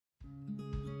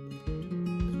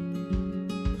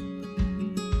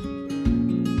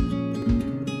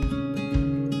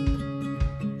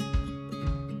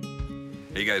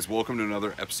guys, welcome to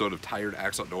another episode of Tired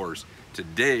Axe Outdoors.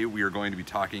 Today we are going to be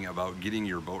talking about getting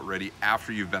your boat ready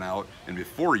after you've been out and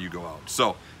before you go out.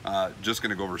 So just going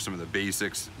to go over some of the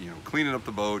basics, cleaning up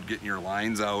the boat, getting your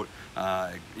lines out,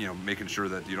 making sure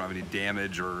that you don't have any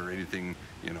damage or anything,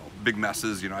 big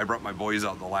messes. I brought my boys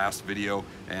out in the last video,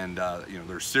 and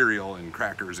there's cereal and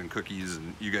crackers and cookies,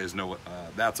 and you guys know what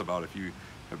that's about if you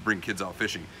bring kids out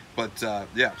fishing. But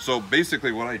yeah, so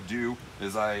basically what I do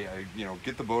is I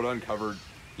get the boat uncovered,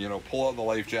 pull out the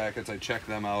life jackets, I check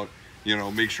them out,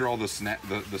 make sure all the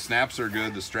snaps are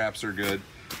good, the straps are good,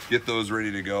 get those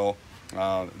ready to go.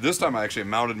 This time I actually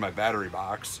mounted my battery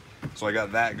box, so I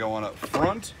got that going up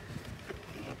front,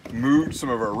 moved some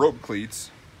of our rope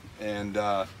cleats, and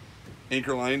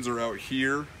anchor lines are out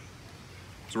here.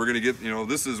 So we're gonna get,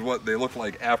 this is what they look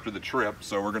like after the trip,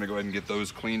 so we're gonna go ahead and get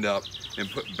those cleaned up and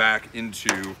put back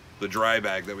into the dry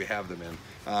bag that we have them in.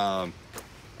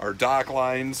 Our dock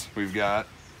lines, we've got,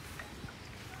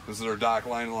 this is our dock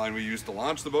line we use to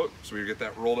launch the boat, so we get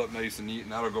that rolled up nice and neat,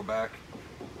 and that'll go back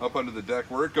up under the deck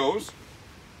where it goes.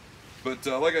 But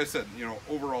like I said,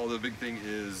 overall the big thing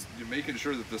is making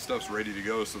sure that this stuff's ready to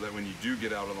go so that when you do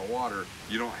get out on the water,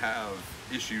 you don't have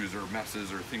issues or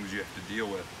messes or things you have to deal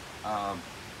with.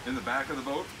 In the back of the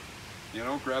boat,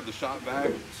 grab the shop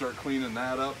bag, start cleaning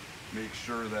that up, make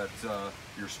sure that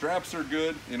your straps are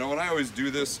good. And I always do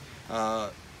this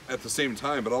at the same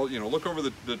time, but I'll look over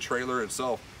the trailer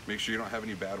itself, make sure you don't have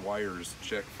any bad wires,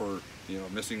 check for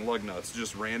missing lug nuts,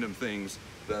 just random things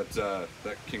that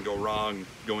that can go wrong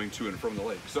going to and from the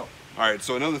lake. So, all right,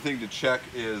 so another thing to check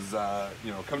is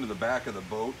come to the back of the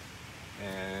boat,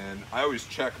 and I always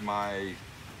check my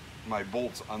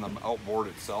bolts on the outboard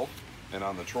itself and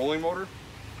on the trolling motor.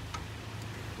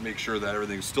 Make sure that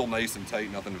everything's still nice and tight,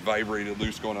 nothing vibrated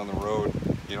loose going on the road.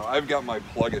 I've got my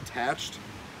plug attached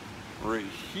right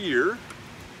here,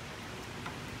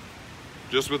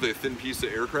 just with a thin piece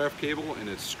of aircraft cable, and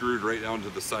it's screwed right down to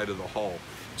the side of the hull.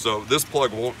 So this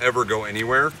plug won't ever go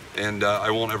anywhere, and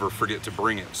I won't ever forget to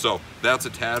bring it. So that's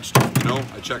attached,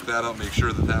 I check that out, make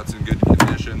sure that that's in good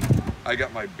condition. I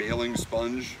got my bailing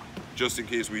sponge, just in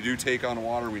case we do take on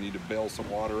water, we need to bail some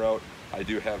water out. I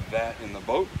do have that in the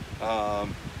boat.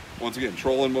 Once again,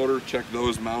 trolling motor, check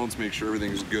those mounts, make sure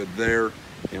everything's good there.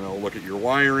 Look at your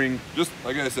wiring. Just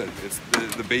like I said, it's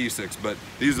the basics, but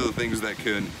these are the things that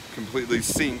can completely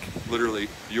sink, literally,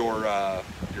 your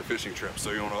fishing trip.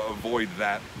 So you want to avoid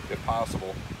that if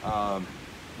possible. I'm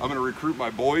going to recruit my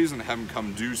boys and have them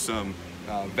come do some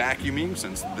vacuuming,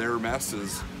 since their mess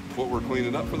is what we're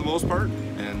cleaning up for the most part,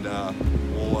 and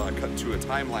we'll cut to a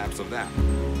time lapse of that.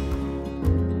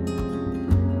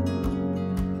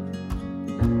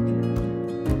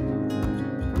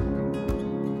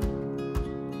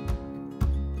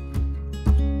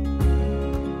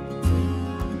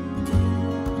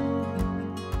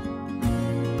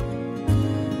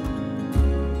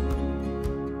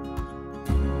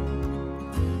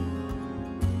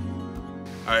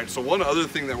 All right, so one other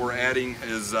thing that we're adding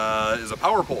is a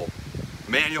power pole,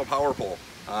 manual power pole.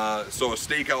 So a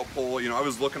stakeout pole, I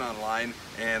was looking online,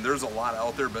 and there's a lot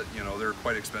out there, but they're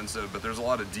quite expensive, but there's a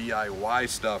lot of DIY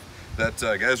stuff that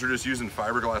guys are just using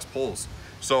fiberglass poles.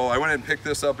 So I went and picked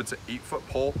this up. It's an 8-foot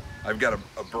pole. I've got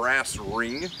a brass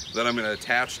ring that I'm gonna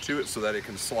attach to it so that it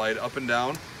can slide up and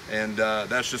down, and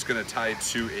that's just gonna tie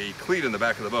to a cleat in the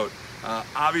back of the boat.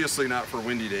 Obviously not for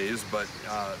windy days, but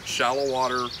shallow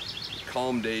water,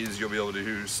 calm days, you'll be able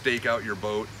to stake out your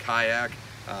boat, kayak.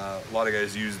 A lot of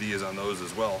guys use these on those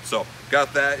as well. So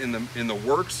got that in the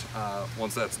works.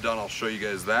 Once that's done, I'll show you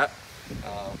guys that.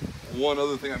 One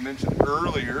other thing I mentioned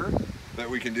earlier that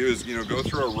we can do is go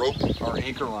through our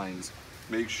anchor lines,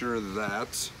 make sure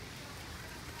that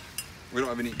we don't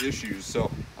have any issues. So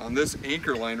on this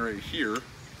anchor line right here,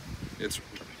 it's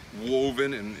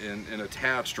woven and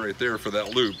attached right there for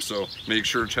that loop. So make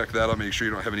sure, check that out, make sure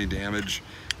you don't have any damage.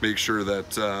 Make sure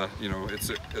that it's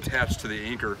attached to the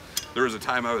anchor. There was a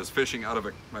time I was fishing out of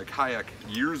my kayak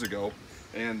years ago,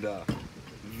 and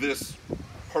this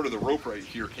part of the rope right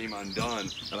here came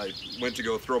undone, and I went to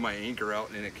go throw my anchor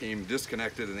out, and it came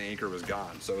disconnected and the anchor was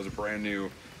gone. So it was a brand new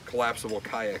collapsible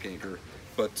kayak anchor.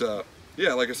 But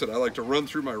yeah, like I said, I like to run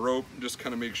through my rope, just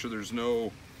kind of make sure there's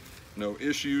no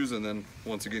issues, and then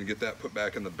once again get that put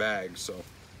back in the bag. So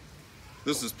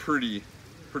this is pretty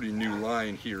new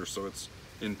line here, so it's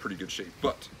in pretty good shape,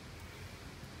 but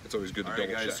it's always good to double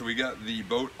check. So we got the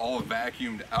boat all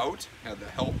vacuumed out, had the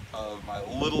help of my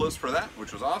littlest for that,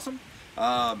 which was awesome.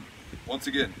 Once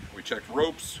again, we checked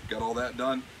ropes, got all that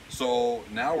done. So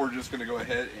now we're just gonna go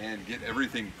ahead and get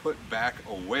everything put back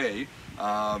away.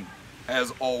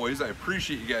 As always, I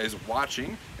appreciate you guys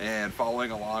watching and following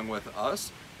along with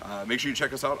us. make sure you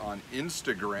check us out on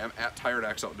Instagram at Tired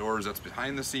Axe Outdoors. That's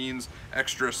behind the scenes,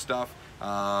 extra stuff.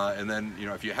 And then, you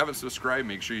know, if you haven't subscribed,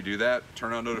 make sure you do that.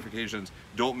 Turn on notifications.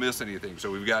 Don't miss anything.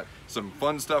 So we've got some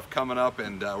fun stuff coming up,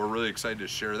 and we're really excited to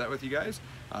share that with you guys.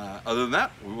 Other than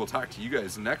that, we will talk to you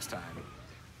guys next time.